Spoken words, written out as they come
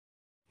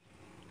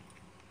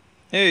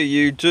Hey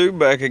YouTube,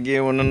 back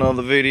again with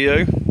another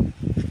video.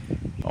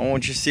 I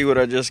want you to see what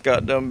I just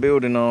got done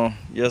building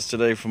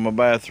yesterday for my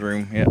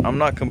bathroom. Yeah, I'm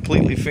not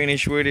completely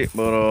finished with it,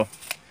 but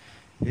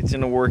it's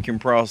in a working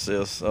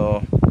process.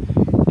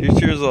 This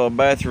here's a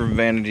bathroom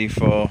vanity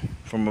for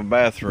my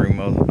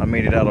bathroom. I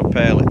made it out of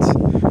pallets,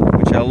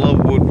 which I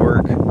love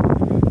woodwork.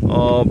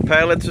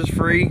 Pallets was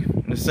free,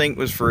 the sink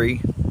was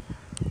free.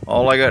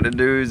 All I got to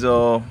do is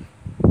I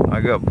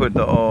got to put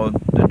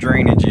the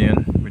drainage in,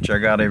 which I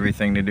got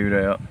everything to do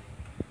that.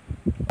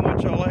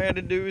 All I had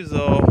to do is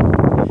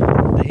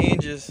the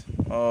hinges,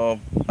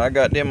 I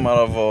got them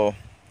out of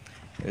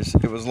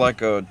it was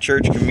like a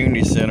church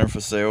community center for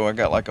sale. I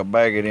got like a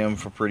bag of them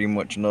for pretty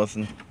much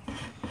nothing.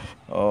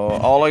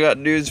 All I got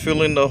to do is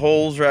fill in the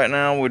holes right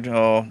now with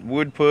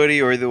wood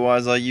putty, or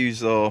otherwise I use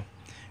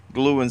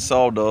glue and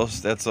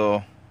sawdust. That's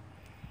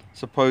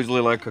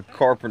supposedly like a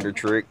carpenter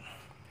trick.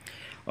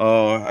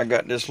 I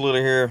got this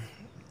little here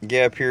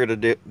gap here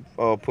to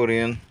put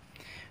in.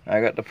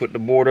 I got to put the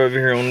board over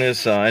here on this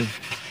side.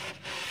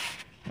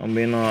 I've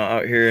been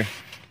out here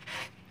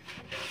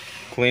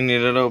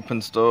cleaning it up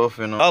and stuff,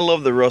 and I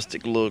love the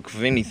rustic look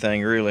of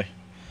anything, really.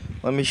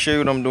 Let me show you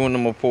what I'm doing to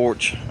my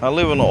porch. I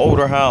live in an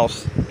older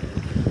house,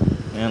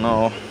 and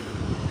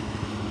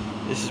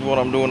this is what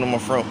I'm doing to my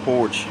front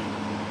porch.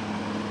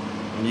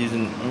 I'm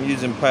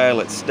using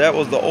pallets. That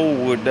was the old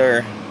wood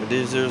there, but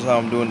here's how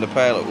I'm doing the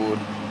pallet wood.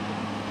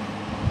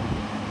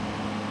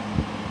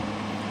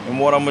 And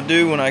what I'm gonna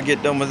do when I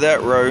get done with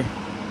that row,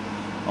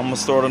 I'm gonna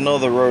start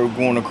another row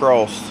going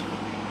across.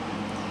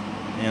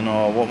 And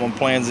what my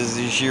plans is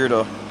this year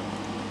I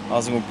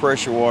was gonna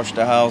pressure wash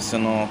the house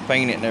and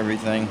paint it and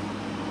everything.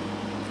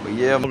 But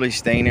yeah, I'm gonna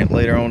stain it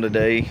later on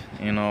today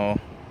and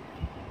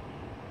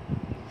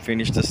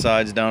finish the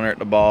sides down there at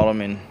the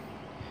bottom. And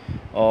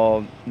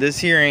this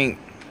here ain't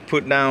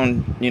put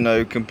down,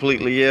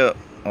 completely yet.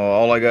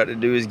 All I got to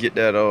do is get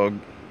that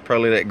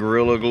probably that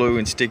Gorilla Glue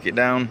and stick it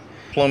down,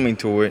 plumbing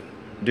to it,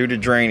 do the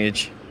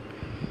drainage,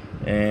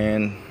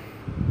 and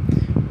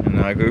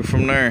I go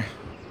from there.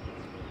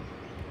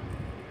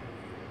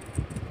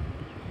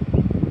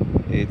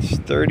 It's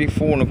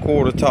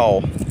 34¼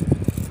 tall,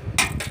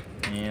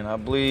 and I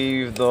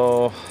believe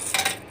the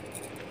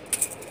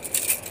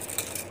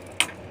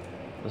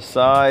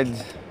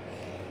sides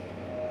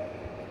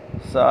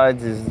is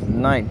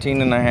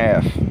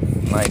 19½.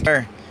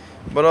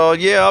 But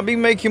yeah, I'll be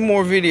making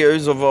more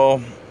videos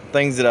of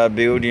things that I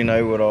build,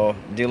 with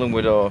dealing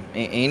with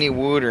any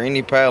wood or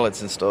any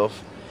pallets and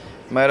stuff.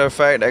 Matter of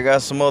fact, I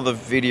got some other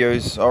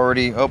videos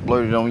already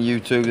uploaded on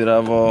YouTube that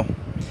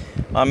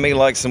I made,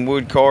 like some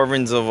wood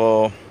carvings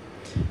of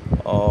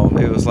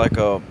it was like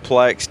a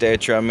plaque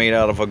statue I made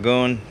out of a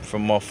gun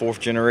from my 4th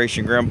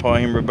generation grandpa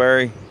Henry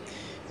Barry.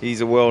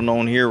 He's a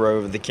well-known hero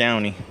of the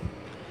county.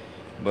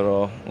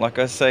 But like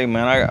I say,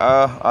 man,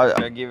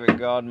 I give it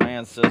God, my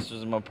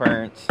ancestors, and my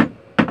parents.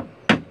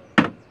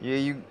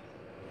 Yeah,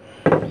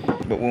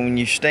 but when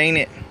you stain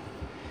it,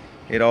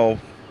 it all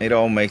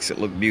makes it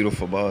look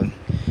beautiful, bud.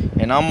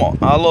 And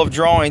I love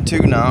drawing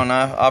too now, and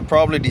I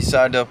probably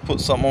decide to put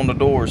something on the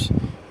doors.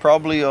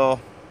 Probably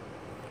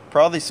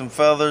some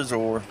feathers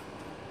or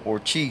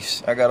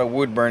chiefs. I got a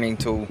wood burning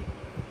tool,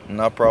 and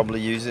I'll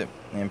probably use it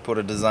and put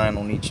a design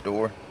on each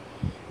door.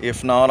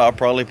 If not, I'll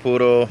probably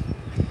put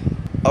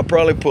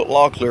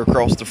Locklear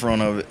across the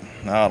front of it.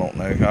 I don't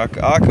know.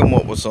 I'll come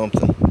up with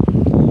something.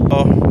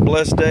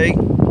 Blessed day.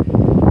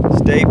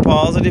 Stay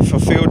positive.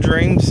 Fulfill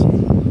dreams.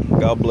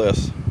 God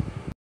bless.